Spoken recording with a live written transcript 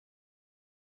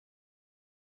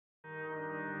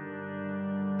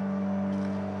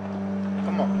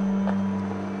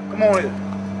Come on here.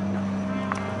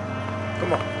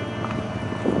 Come on.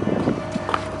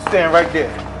 Stand right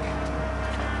there.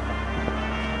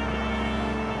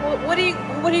 What are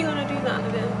you gonna do,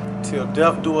 Donovan? Till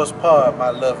death do us part, my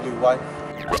lovely wife.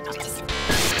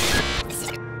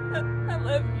 I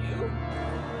love you.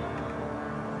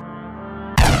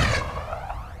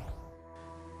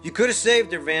 You could have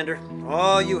saved her, Vander.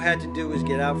 All you had to do was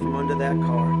get out from under that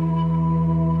car.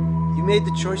 You made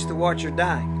the choice to watch her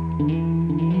die.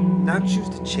 Now choose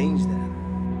to change that.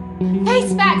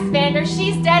 Face facts, Vander.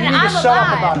 She's dead and I'm alive. Shut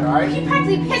up about her, all right? You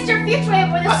practically pissed your future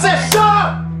away with this. I said shut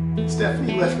up!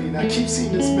 Stephanie left me and I keep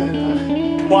seeing this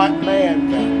man. What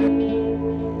man, Vander?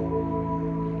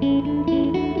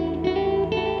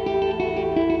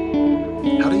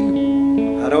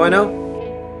 How do I know?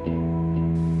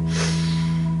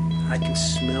 I can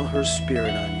smell her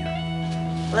spirit on you.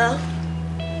 Well,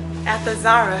 after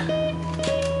Zara,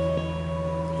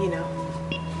 you know.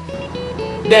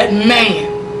 That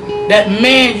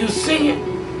man you seeing,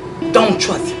 don't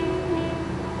trust him.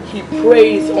 He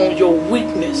preys on your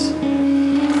weakness.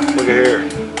 Look at here.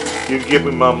 You give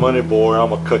me my money, boy, I'm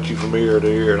gonna cut you from ear to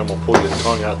ear and I'm gonna pull your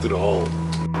tongue out through the hole.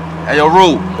 Hey, yo,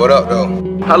 Rube. What up, though?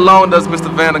 How long does Mr.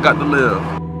 Vander got to live?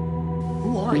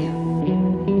 Who are you?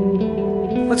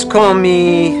 Let's call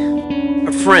me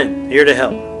a friend, here to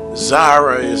help.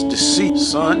 Zara is deceased,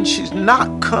 son. She's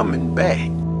not coming back.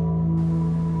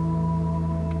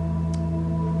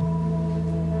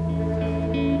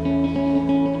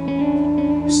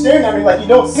 You're staring at me like you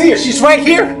don't see her. She's right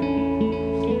here.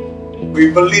 We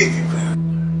believe you,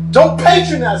 man. Don't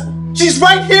patronize me. She's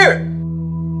right here.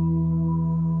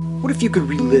 What if you could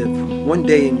relive one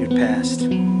day in your past?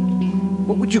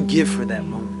 What would you give for that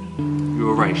moment? You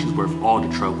were right, she's worth all the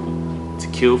trouble. To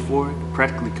kill for it, to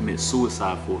practically commit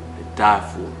suicide for it, to die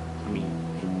for it. I mean,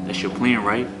 that's your plan,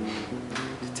 right?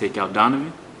 To take out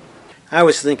Donovan? I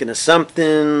was thinking of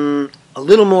something a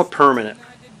little more permanent.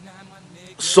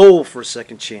 A soul for a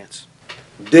second chance.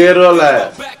 Dead or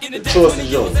alive, the choice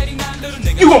is yours.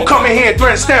 You gonna come in here and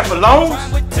threaten Stanford loans?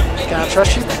 Can I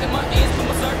trust you?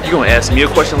 You gonna ask me a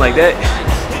question like that?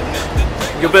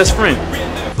 Your best friend.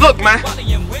 Look, man.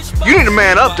 You need to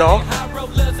man up, dog.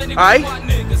 Alright?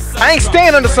 I ain't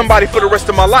staying under somebody for the rest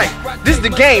of my life. This is the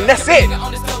game, that's it.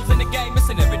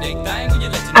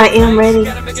 I am ready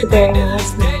to bury my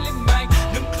husband.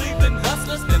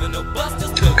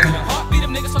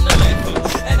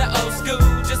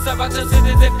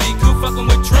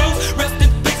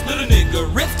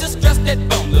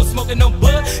 Smoking no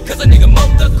bud, cause a nigga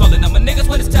motor calling on my niggas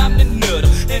when it's time to nut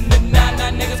 'em. And the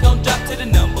 9-9 niggas gon' drop to the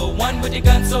number 1 with your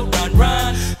gun, so run,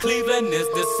 run. Cleveland is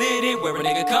the city where a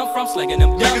nigga come from, slinging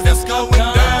them niggas that's going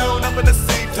down. Up in the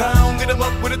same town, get 'em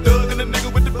up with a